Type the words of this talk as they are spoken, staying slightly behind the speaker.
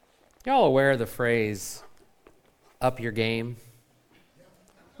Y'all aware of the phrase, up your game?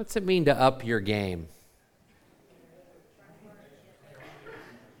 What's it mean to up your game?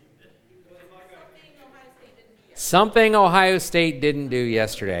 Something Ohio State didn't do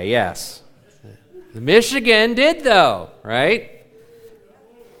yesterday, yes. Michigan did though, right?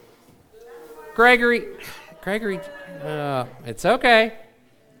 Gregory, it's okay.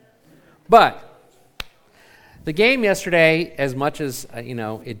 But the game yesterday, as much as,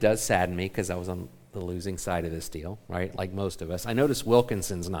 it does sadden me because I was on the losing side of this deal, right? Like most of us. I noticed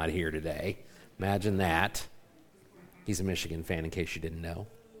Wilkinson's not here today. Imagine that. He's a Michigan fan, in case you didn't know.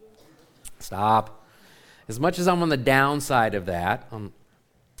 Stop. As much as I'm on the downside of that,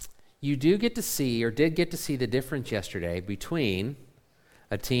 you did get to see the difference yesterday between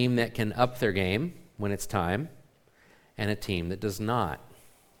a team that can up their game when it's time and a team that does not.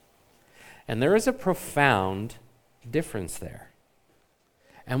 And there is a profound difference there.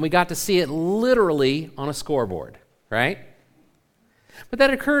 And we got to see it literally on a scoreboard, right? But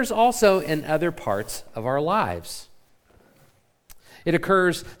that occurs also in other parts of our lives. It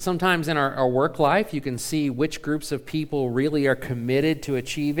occurs sometimes in our work life. You can see which groups of people really are committed to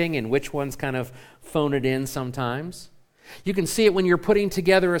achieving and which ones kind of phone it in sometimes. You can see it when you're putting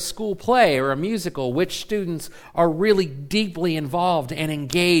together a school play or a musical, which students are really deeply involved and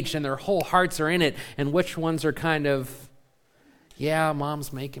engaged and their whole hearts are in it, and which ones are kind of, yeah,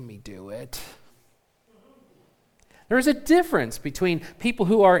 mom's making me do it. There is a difference between people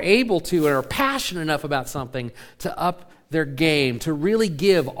who are able to and are passionate enough about something to up their game, to really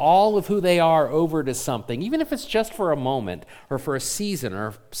give all of who they are over to something, even if it's just for a moment or for a season or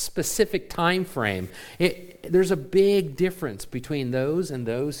a specific time frame. There's a big difference between those and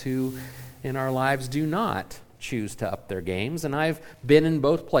those who in our lives do not choose to up their games. And I've been in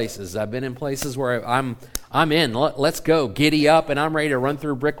both places. I've been in places where I'm in, let's go, giddy up, and I'm ready to run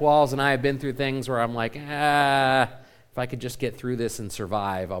through brick walls. And I have been through things where I'm like, if I could just get through this and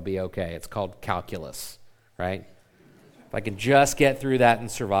survive, I'll be okay. It's called calculus, right? If I can just get through that and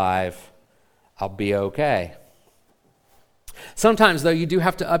survive, I'll be okay. Sometimes, though, you do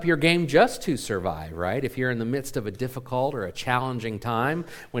have to up your game just to survive, right? If you're in the midst of a difficult or a challenging time,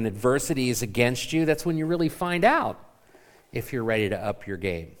 when adversity is against you, that's when you really find out if you're ready to up your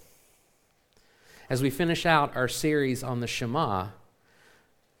game. As we finish out our series on the Shema,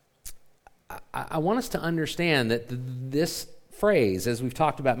 I want us to understand that this phrase, as we've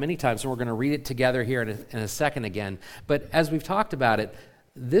talked about many times, and we're going to read it together here in a second again, but as we've talked about it,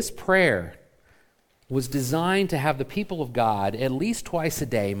 this prayer was designed to have the people of God at least twice a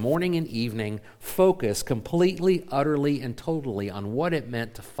day, morning and evening, focus completely, utterly, and totally on what it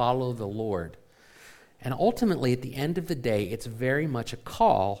meant to follow the Lord. And ultimately, at the end of the day, it's very much a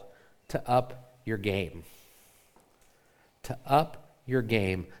call to up your game. To up your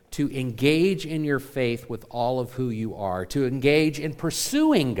game, to engage in your faith with all of who you are, to engage in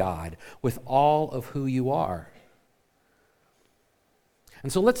pursuing God with all of who you are.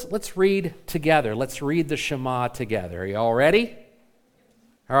 And so let's read together. Let's read the Shema together. Are you all ready?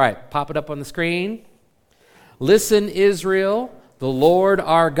 All right, pop it up on the screen. Listen, Israel, the Lord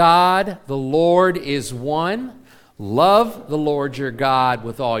our God, the Lord is one. Love the Lord your God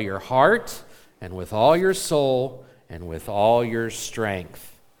with all your heart and with all your soul and with all your strength.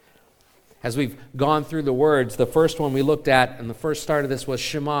 As we've gone through the words, the first one we looked at and the first start of this was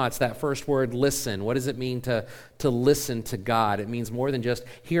Shema. It's that first word, listen. What does it mean to listen to God? It means more than just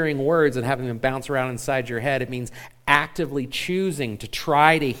hearing words and having them bounce around inside your head. It means actively choosing to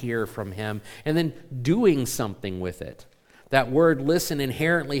try to hear from Him and then doing something with it. That word listen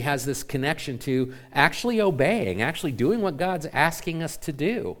inherently has this connection to actually obeying, actually doing what God's asking us to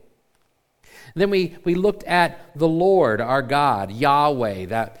do. Then we looked at the Lord, our God, Yahweh,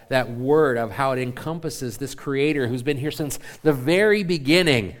 that word of how it encompasses this Creator who's been here since the very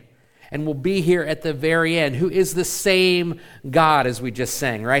beginning and will be here at the very end, who is the same God as we just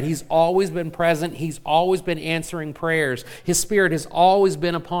sang, right? He's always been present. He's always been answering prayers. His Spirit has always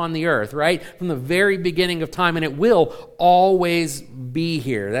been upon the earth, right? From the very beginning of time, and it will always be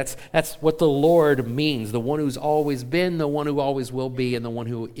here. That's what the Lord means, the one who's always been, the one who always will be, and the one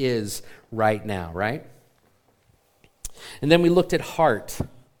who is right now, right? And then we looked at heart,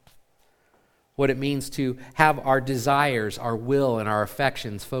 what it means to have our desires, our will, and our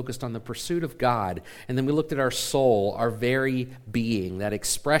affections focused on the pursuit of God. And then we looked at our soul, our very being, that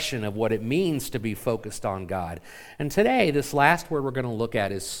expression of what it means to be focused on God. And today, this last word we're going to look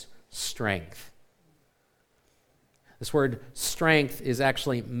at is strength. This word strength is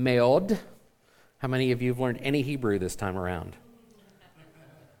actually meod. How many of you have learned any Hebrew this time around?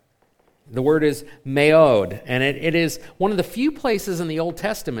 The word is meod, and it is one of the few places in the Old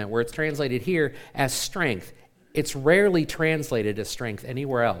Testament where it's translated here as strength. It's rarely translated as strength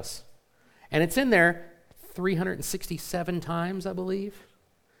anywhere else. And it's in there 367 times, I believe.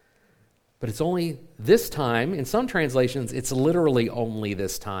 But it's only this time. In some translations, it's literally only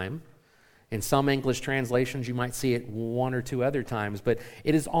this time. In some English translations, you might see it one or two other times, but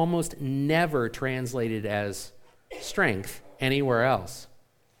it is almost never translated as strength anywhere else.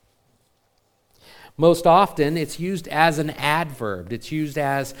 Most often, it's used as an adverb. It's used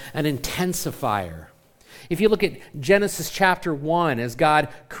as an intensifier. If you look at Genesis chapter 1, as God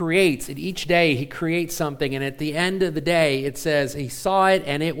creates, and each day he creates something, and at the end of the day, it says he saw it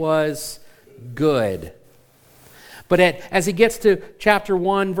and it was good. But as he gets to chapter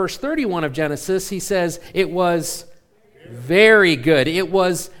 1, verse 31 of Genesis, he says it was very good. It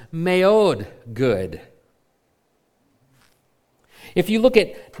was meod good. If you look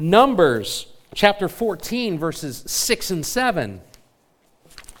at Numbers chapter 14, verses 6 and 7,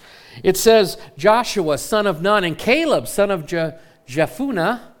 it says, Joshua, son of Nun, and Caleb, son of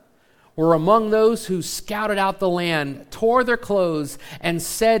Jephunneh, were among those who scouted out the land, tore their clothes, and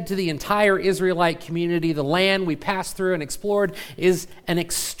said to the entire Israelite community, the land we passed through and explored is an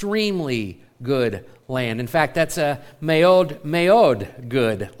extremely good land. In fact, that's a meod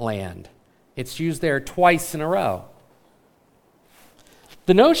good land. It's used there twice in a row.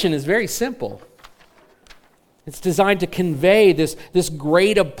 The notion is very simple. It's designed to convey this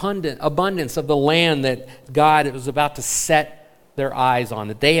great abundance of the land that God was about to set their eyes on,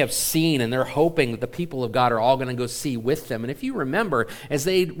 that they have seen, and they're hoping that the people of God are all going to go see with them. And if you remember, as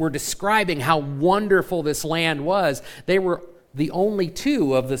they were describing how wonderful this land was, they were the only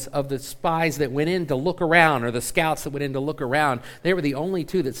two of the spies that went in to look around, or the scouts that went in to look around. They were the only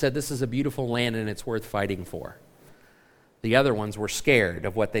two that said this is a beautiful land and it's worth fighting for. The other ones were scared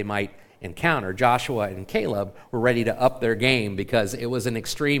of what they might encounter. Joshua and Caleb were ready to up their game because it was a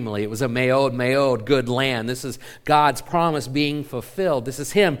meod good land. This is God's promise being fulfilled. This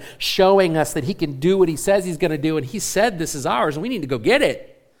is him showing us that he can do what he says he's going to do, and he said this is ours and we need to go get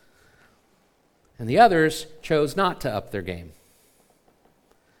it. And the others chose not to up their game.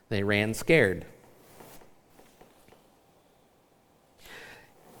 They ran scared.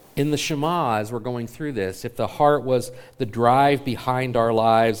 In the Shema, as we're going through this, if the heart was the drive behind our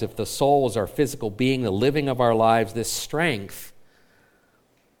lives, if the soul was our physical being, the living of our lives, this strength,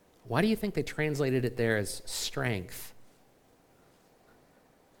 why do you think they translated it there as strength?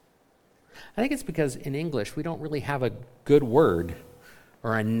 I think it's because in English we don't really have a good word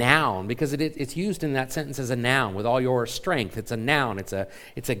or a noun, because it's used in that sentence as a noun. With all your strength, it's a noun. It's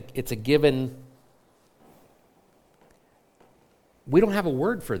a given. We don't have a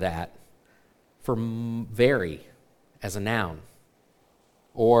word for that, for very as a noun,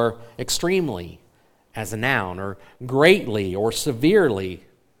 or extremely as a noun, or greatly or severely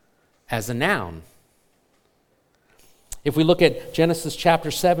as a noun. If we look at Genesis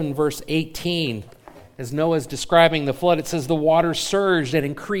chapter 7, verse 18, as Noah's describing the flood, it says the water surged and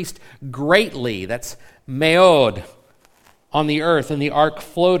increased greatly. That's meod on the earth, and the ark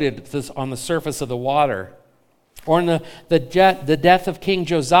floated on the surface of the water. Or in the death of King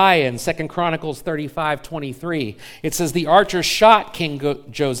Josiah in 2 Chronicles 35:23, it says, the archer shot King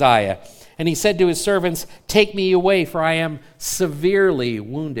Josiah, and he said to his servants, take me away, for I am severely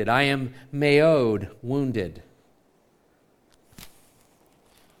wounded. I am meod wounded.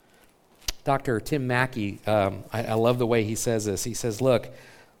 Dr. Tim Mackey, I love the way he says this. He says, look,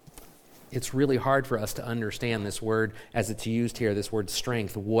 it's really hard for us to understand this word as it's used here, this word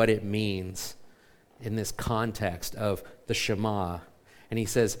strength, what it means in this context of the Shema. And he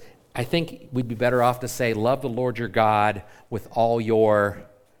says, I think we'd be better off to say, love the Lord your God with all your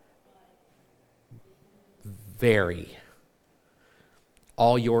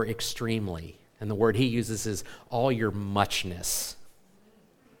all your extremely. And the word he uses is all your muchness.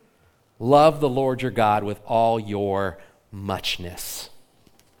 Love the Lord your God with all your muchness.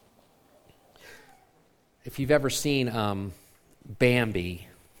 If you've ever seen Bambi,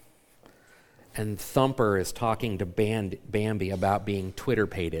 and Thumper is talking to Bambi about being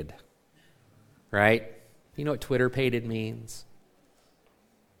Twitter-pated, right? You know what Twitter-pated means?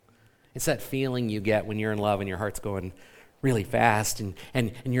 It's that feeling you get when you're in love and your heart's going really fast and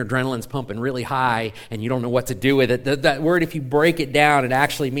your adrenaline's pumping really high and you don't know what to do with it. That word, if you break it down, it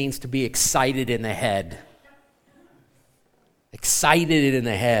actually means to be excited in the head. Excited in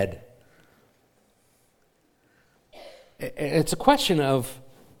the head. It's a question of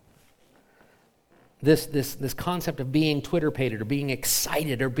this concept of being Twitter-pated or being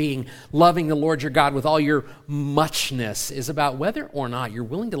excited or being loving the Lord your God with all your muchness is about whether or not you're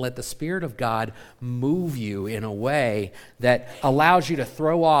willing to let the Spirit of God move you in a way that allows you to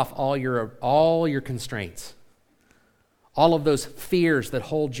throw off all your constraints, all of those fears that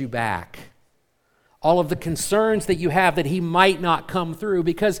hold you back, all of the concerns that you have that he might not come through,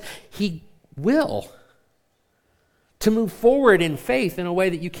 because he will. To move forward in faith in a way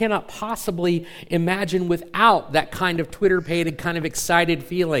that you cannot possibly imagine without that kind of Twitter-pated, kind of excited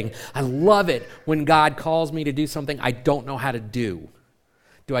feeling. I love it when God calls me to do something I don't know how to do.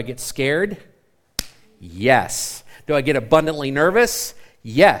 Do I get scared? Yes. Do I get abundantly nervous?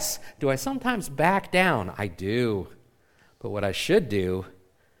 Yes. Do I sometimes back down? I do. But what I should do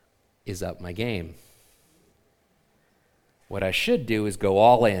is up my game. What I should do is go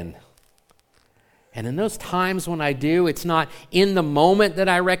all in. And in those times when I do, it's not in the moment that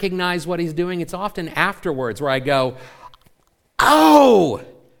I recognize what he's doing. It's often afterwards where I go, oh,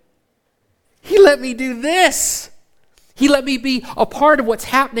 he let me do this. He let me be a part of what's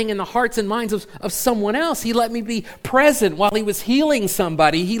happening in the hearts and minds of someone else. He let me be present while he was healing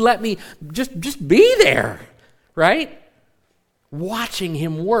somebody. He let me just be there, right? Watching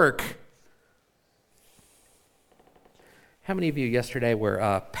him work. How many of you yesterday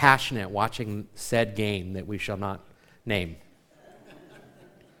were passionate watching said game that we shall not name?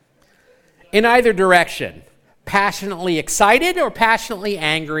 In either direction, passionately excited or passionately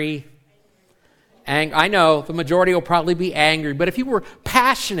angry? I know the majority will probably be angry, but if you were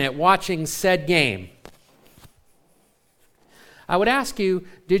passionate watching said game, I would ask you,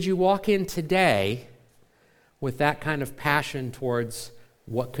 did you walk in today with that kind of passion towards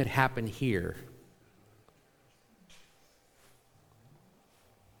what could happen here?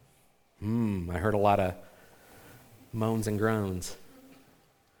 I heard a lot of moans and groans.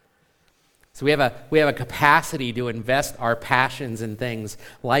 So we have a capacity to invest our passions in things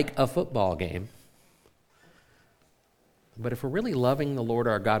like a football game. But if we're really loving the Lord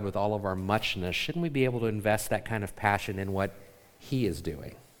our God with all of our muchness, shouldn't we be able to invest that kind of passion in what he is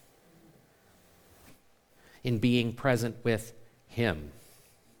doing? In being present with him.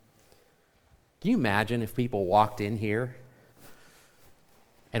 Can you imagine if people walked in here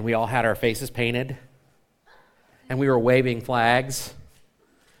and we all had our faces painted, and we were waving flags?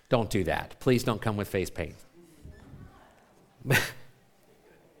 Don't do that. Please don't come with face paint.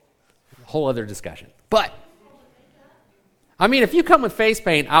 Whole other discussion. But, I mean, if you come with face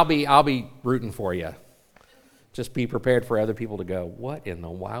paint, I'll be rooting for you. Just be prepared for other people to go, what in the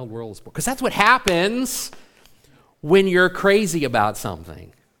wild world is... Because that's what happens when you're crazy about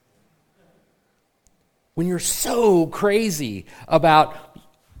something. When you're so crazy about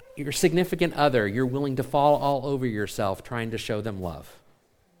your significant other, you're willing to fall all over yourself trying to show them love.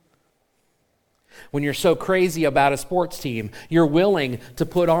 When you're so crazy about a sports team, you're willing to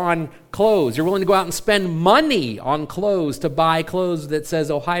put on clothes. You're willing to go out and spend money on clothes to buy clothes that says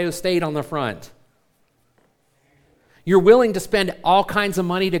Ohio State on the front. You're willing to spend all kinds of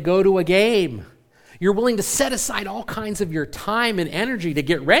money to go to a game. You're willing to set aside all kinds of your time and energy to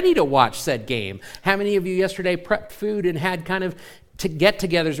get ready to watch said game. How many of you yesterday prepped food and had kind of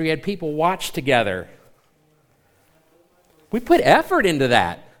get-togethers where you had people watch together? We put effort into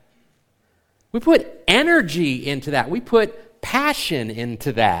that. We put energy into that. We put passion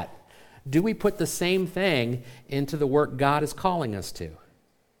into that. Do we put the same thing into the work God is calling us to?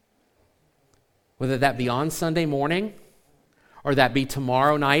 Whether that be on Sunday morning or that be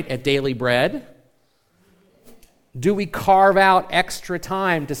tomorrow night at Daily Bread, do we carve out extra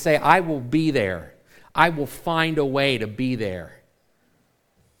time to say, I will be there. I will find a way to be there.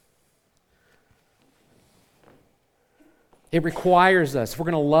 It requires us, if we're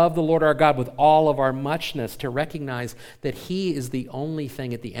going to love the Lord our God with all of our muchness, to recognize that he is the only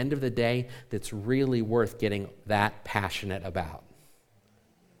thing at the end of the day that's really worth getting that passionate about.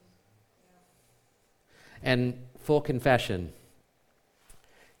 And full confession,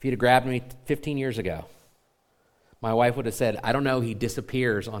 if you'd have grabbed me 15 years ago, my wife would have said, I don't know, he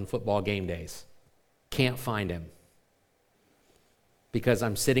disappears on football game days. Can't find him. Because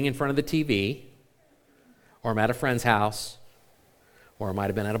I'm sitting in front of the TV, or I'm at a friend's house, or I might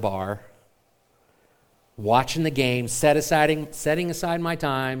have been at a bar, watching the game, setting aside my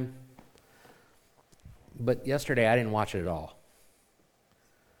time. But yesterday, I didn't watch it at all.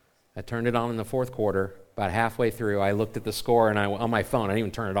 I turned it on in the fourth quarter. About halfway through, I looked at the score and on my phone. I didn't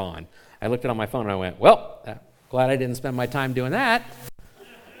even turn it on. I looked at it on my phone and I went, well, glad I didn't spend my time doing that.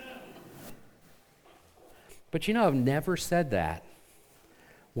 But you know, I've never said that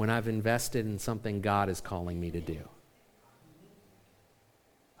when I've invested in something God is calling me to do.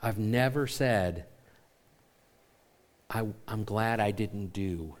 I've never said, I'm glad I didn't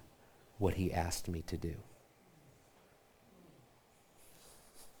do what he asked me to do.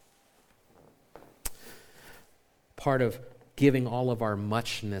 Part of giving all of our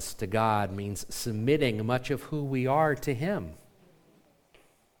muchness to God means submitting much of who we are to him.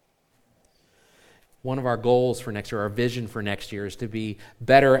 One of our goals for next year, our vision for next year, is to be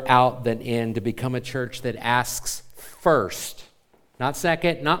better out than in, to become a church that asks first, not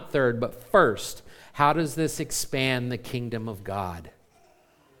second, not third, but first, how does this expand the kingdom of God?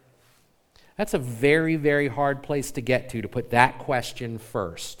 That's a very, very hard place to get to put that question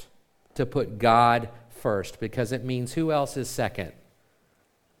first, to put God first, because it means who else is second?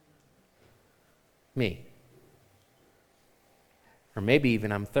 Me. Or maybe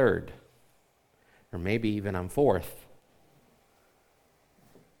even I'm third. Or maybe even I'm fourth.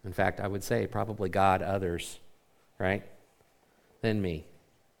 In fact, I would say probably God, others, right? Then me.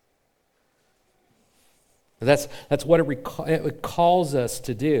 That's what it calls us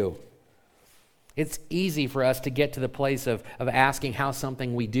to do. It's easy for us to get to the place of asking how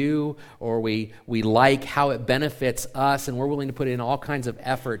something we do or we like, how it benefits us, and we're willing to put in all kinds of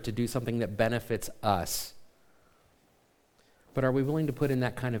effort to do something that benefits us. But are we willing to put in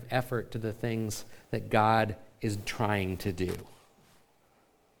that kind of effort to the things that God is trying to do?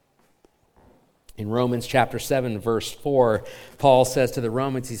 In Romans chapter 7, verse 4, Paul says to the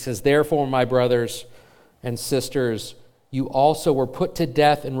Romans, he says, "Therefore, my brothers and sisters, you also were put to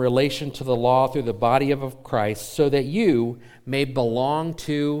death in relation to the law through the body of Christ, so that you may belong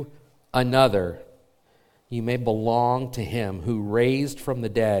to another. You may belong to him who raised from the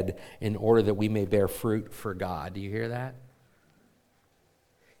dead, in order that we may bear fruit for God." Do you hear that?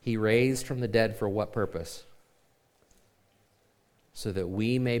 He raised from the dead for what purpose? So that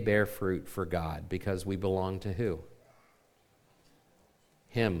we may bear fruit for God, because we belong to who?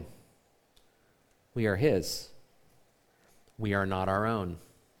 Him. We are his. We are not our own.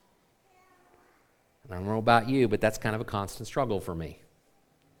 And I don't know about you, but that's kind of a constant struggle for me.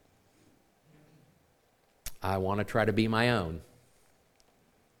 I want to try to be my own.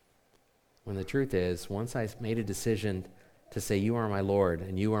 When the truth is, once I made a decision to say, "You are my Lord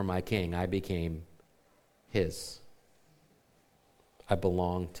and you are my King," I became his. I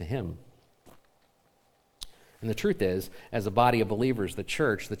belong to him. And the truth is, as a body of believers, the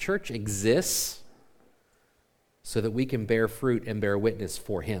church exists so that we can bear fruit and bear witness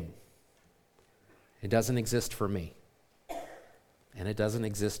for him. It doesn't exist for me. And it doesn't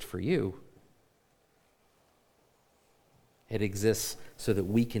exist for you. It exists so that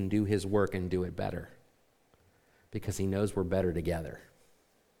we can do his work and do it better, because he knows we're better together.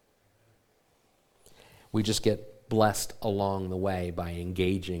 We just get blessed along the way by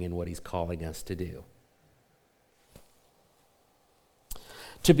engaging in what he's calling us to do.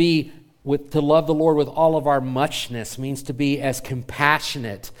 To love the Lord with all of our muchness means to be as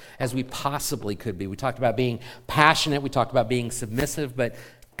compassionate as we possibly could be. We talked about being passionate, we talked about being submissive, but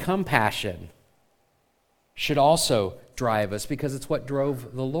compassion should also drive us, because it's what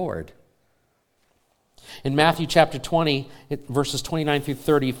drove the Lord. In Matthew chapter 20, verses 29 through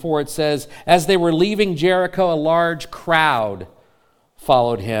 34, it says, "As they were leaving Jericho, a large crowd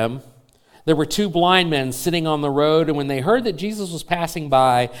followed him. There were 2 blind men sitting on the road, and when they heard that Jesus was passing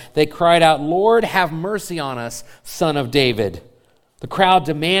by, they cried out, 'Lord, have mercy on us, Son of David.' The crowd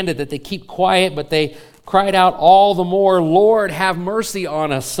demanded that they keep quiet, but they cried out all the more, 'Lord, have mercy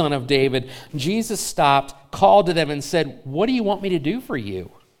on us, Son of David.' Jesus stopped, called to them, and said, 'What do you want me to do for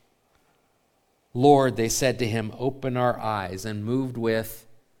you?' 'Lord,' they said to him, 'open our eyes.' And moved with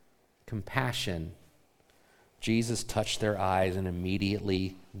compassion, Jesus touched their eyes, and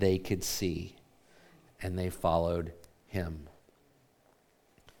immediately they could see, and they followed him."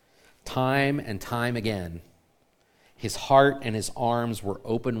 Time and time again, his heart and his arms were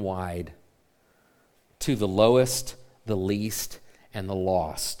open wide to the lowest, the least, and the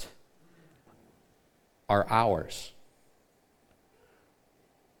lost. Are ours.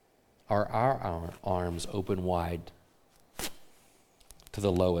 Are our arms open wide to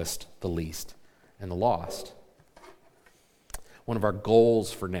the lowest, the least, and the lost? One of our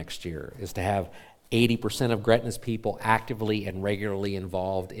goals for next year is to have 80% of Gretna's people actively and regularly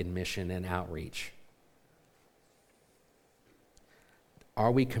involved in mission and outreach.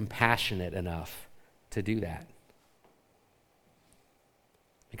 Are we compassionate enough to do that?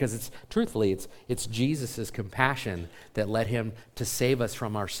 Because it's Jesus' compassion that led him to save us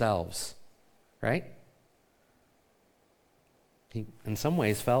from ourselves, right? He, in some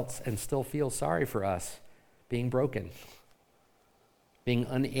ways, felt and still feels sorry for us being broken, being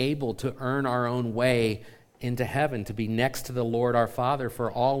unable to earn our own way into heaven, to be next to the Lord our Father for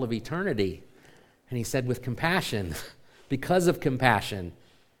all of eternity. And he said with compassion, because of compassion,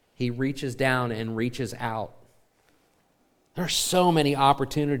 he reaches down and reaches out. There are so many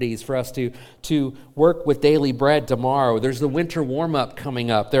opportunities for us to work with Daily Bread tomorrow. There's the winter warm-up coming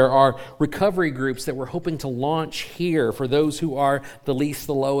up. There are recovery groups that we're hoping to launch here for those who are the least,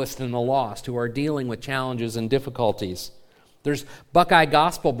 the lowest, and the lost, who are dealing with challenges and difficulties. There's Buckeye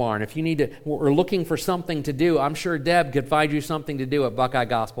Gospel Barn. If you need to, we're looking for something to do, I'm sure Deb could find you something to do at Buckeye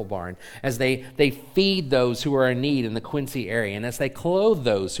Gospel Barn as they feed those who are in need in the Quincy area, and as they clothe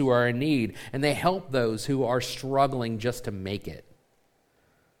those who are in need, and they help those who are struggling just to make it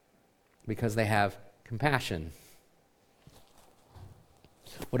because they have compassion.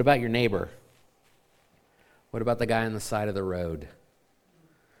 What about your neighbor? What about the guy on the side of the road?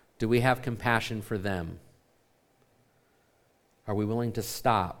 Do we have compassion for them? Are we willing to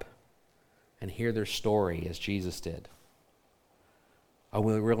stop and hear their story as Jesus did? Are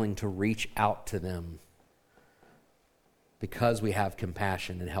we willing to reach out to them because we have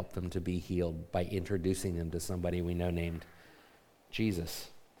compassion and help them to be healed by introducing them to somebody we know named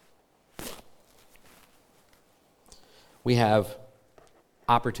Jesus? We have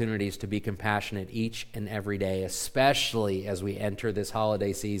opportunities to be compassionate each and every day, especially as we enter this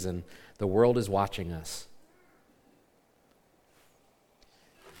holiday season. The world is watching us.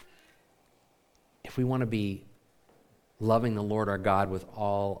 If we want to be loving the Lord our God with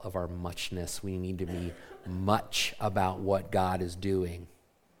all of our muchness, we need to be much about what God is doing.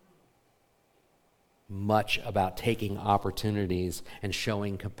 Much about taking opportunities and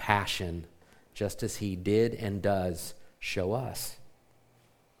showing compassion, just as he did and does show us.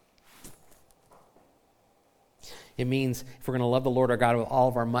 It means, if we're going to love the Lord our God with all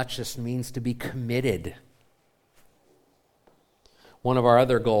of our muchness, it means to be committed. One of our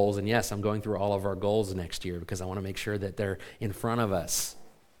other goals, and yes, I'm going through all of our goals next year because I want to make sure that they're in front of us.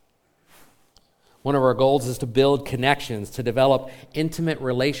 One of our goals is to build connections, to develop intimate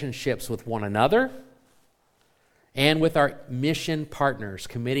relationships with one another and with our mission partners,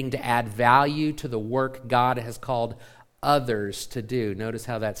 committing to add value to the work God has called others to do. Notice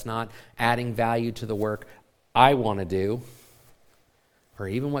how that's not adding value to the work I want to do, or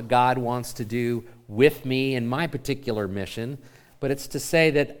even what God wants to do with me in my particular mission, but it's to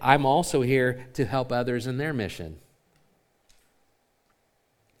say that I'm also here to help others in their mission.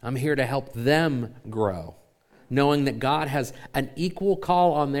 I'm here to help them grow, knowing that God has an equal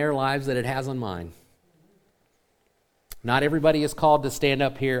call on their lives that it has on mine. Not everybody is called to stand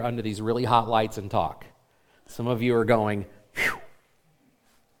up here under these really hot lights and talk. Some of you are going, phew.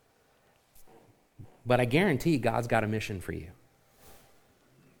 But I guarantee God's got a mission for you.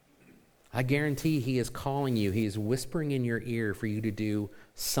 I guarantee he is calling you. He is whispering in your ear for you to do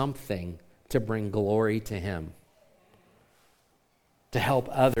something to bring glory to him. To help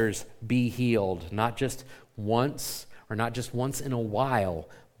others be healed, not just once or not just once in a while,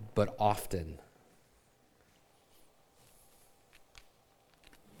 but often.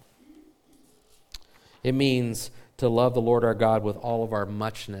 It means to love the Lord our God with all of our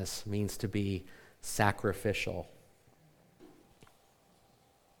muchness, means to be sacrificial.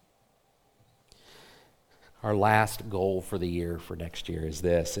 Our last goal for the year, for next year, is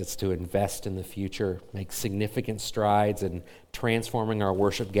this. It's to invest in the future, make significant strides in transforming our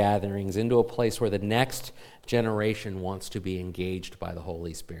worship gatherings into a place where the next generation wants to be engaged by the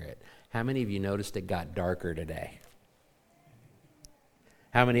Holy Spirit. How many of you noticed it got darker today?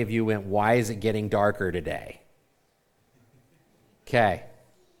 How many of you went, why is it getting darker today? Okay.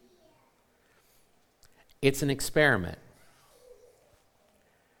 It's an experiment.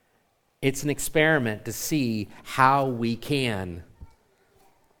 It's an experiment to see how we can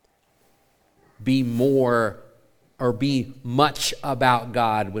be more or be much about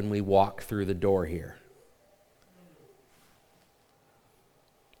God when we walk through the door here.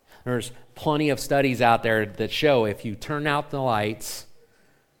 There's plenty of studies out there that show if you turn out the lights,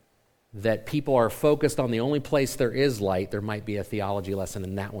 that people are focused on the only place there is light. There might be a theology lesson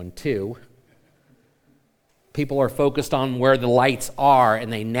in that one too. People are focused on where the lights are,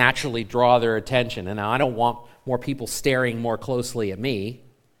 and they naturally draw their attention. And now I don't want more people staring more closely at me,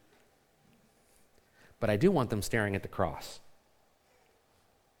 but I do want them staring at the cross.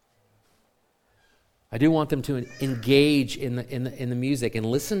 I do want them to engage in the music and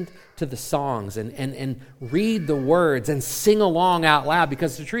listen to the songs and read the words and sing along out loud,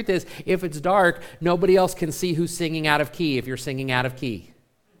 because the truth is, if it's dark, nobody else can see who's singing out of key if you're singing out of key.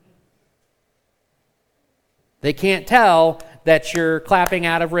 They can't tell that you're clapping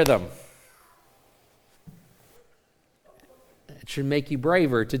out of rhythm. It should make you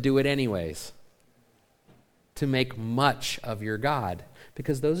braver to do it anyways, to make much of your God,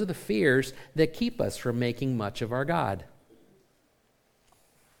 because those are the fears that keep us from making much of our God.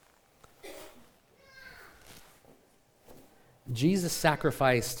 Jesus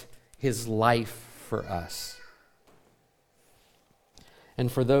sacrificed his life for us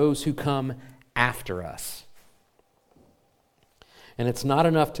and for those who come after us. And it's not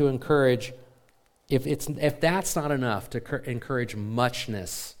enough to encourage, if that's not enough to encourage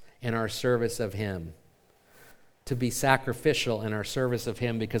muchness in our service of him, to be sacrificial in our service of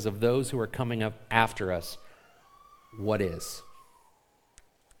him because of those who are coming up after us, what is?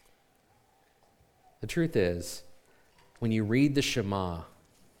 The truth is, when you read the Shema,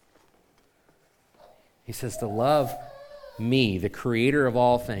 he says to love me, the creator of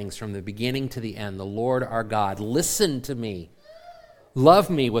all things, from the beginning to the end, the Lord our God. Listen to me. Love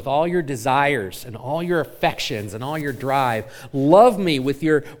me with all your desires and all your affections and all your drive. Love me with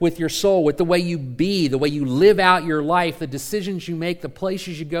your soul, with the way you be, the way you live out your life, the decisions you make, the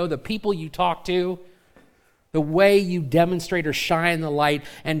places you go, the people you talk to, the way you demonstrate or shine the light,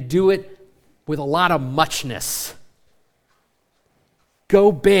 and do it with a lot of muchness.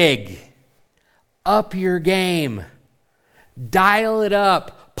 Go big. Up your game. Dial it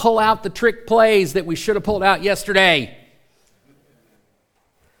up. Pull out the trick plays that we should have pulled out yesterday.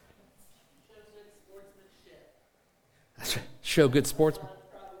 Show good sportsmanship.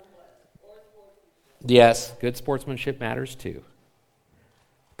 Yes, good sportsmanship matters too.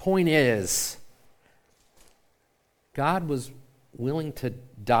 Point is, God was willing to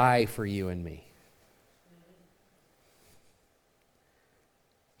die for you and me.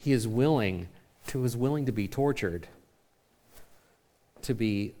 He is willing to be tortured, to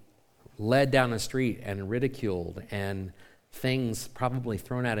be led down the street and ridiculed and things probably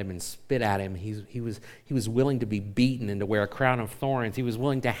thrown at him and spit at him. He was willing to be beaten and to wear a crown of thorns. He was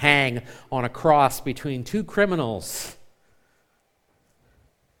willing to hang on a cross between two criminals.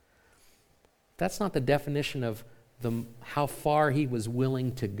 That's not the definition of how far he was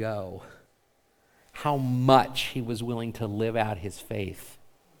willing to go, how much he was willing to live out his faith.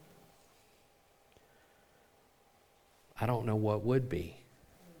 I don't know what would be.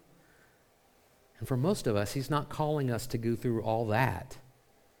 And for most of us, he's not calling us to go through all that.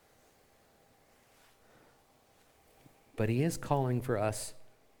 But he is calling for us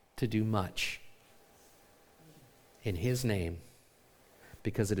to do much in his name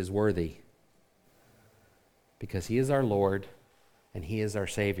because it is worthy. Because he is our Lord and he is our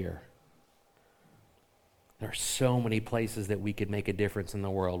Savior. There are so many places that we could make a difference in the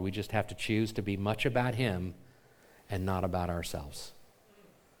world. We just have to choose to be much about him and not about ourselves.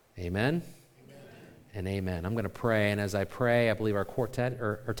 Amen? And amen. I'm going to pray, and as I pray, I believe our quartet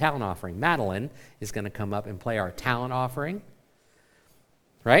or talent offering, Madeline, is going to come up and play our talent offering.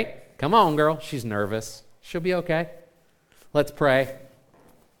 Right? Come on, girl. She's nervous. She'll be okay. Let's pray.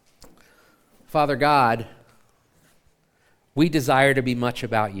 Father God, we desire to be much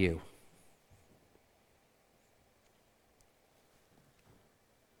about you.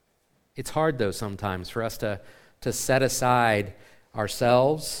 It's hard, though, sometimes for us to set aside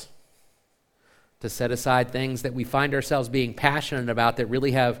ourselves, to set aside things that we find ourselves being passionate about that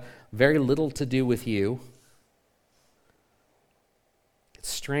really have very little to do with you. It's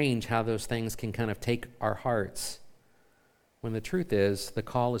strange how those things can kind of take our hearts, when the truth is, the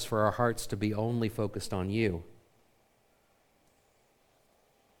call is for our hearts to be only focused on you.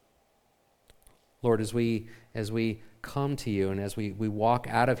 Lord, as we come to you and as we walk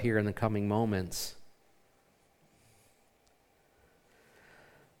out of here in the coming moments,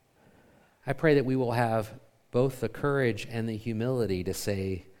 I pray that we will have both the courage and the humility to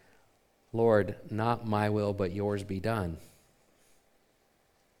say, Lord, not my will, but yours be done.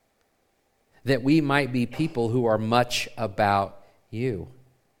 That we might be people who are much about you.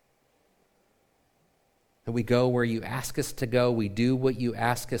 That we go where you ask us to go, we do what you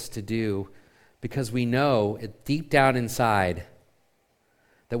ask us to do, because we know deep down inside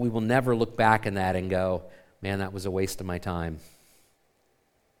that we will never look back in that and go, man, that was a waste of my time.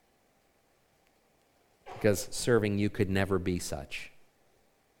 Because serving you could never be such.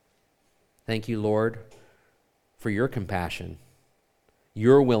 Thank you, Lord, for your compassion,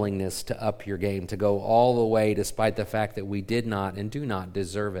 your willingness to up your game, to go all the way despite the fact that we did not and do not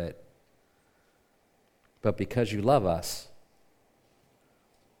deserve it. But because you love us,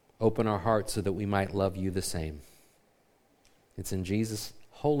 open our hearts so that we might love you the same. It's in Jesus'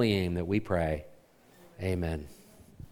 holy name that we pray. Amen.